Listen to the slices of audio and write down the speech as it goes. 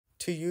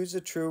To use a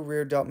True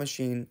Rear Delt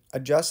machine,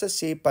 adjust the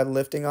seat by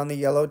lifting on the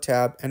yellow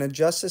tab and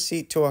adjust the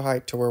seat to a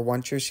height to where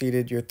once you're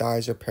seated, your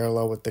thighs are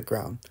parallel with the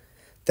ground.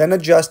 Then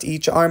adjust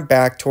each arm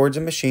back towards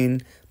the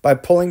machine by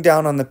pulling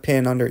down on the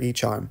pin under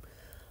each arm.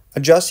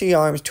 Adjust the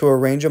arms to a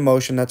range of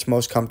motion that's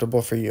most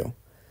comfortable for you.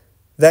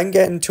 Then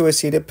get into a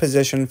seated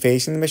position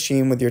facing the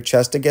machine with your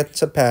chest against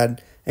the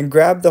pad and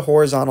grab the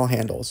horizontal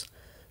handles.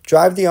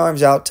 Drive the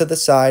arms out to the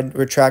side,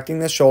 retracting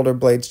the shoulder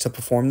blades to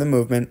perform the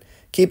movement,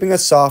 keeping a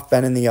soft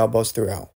bend in the elbows throughout.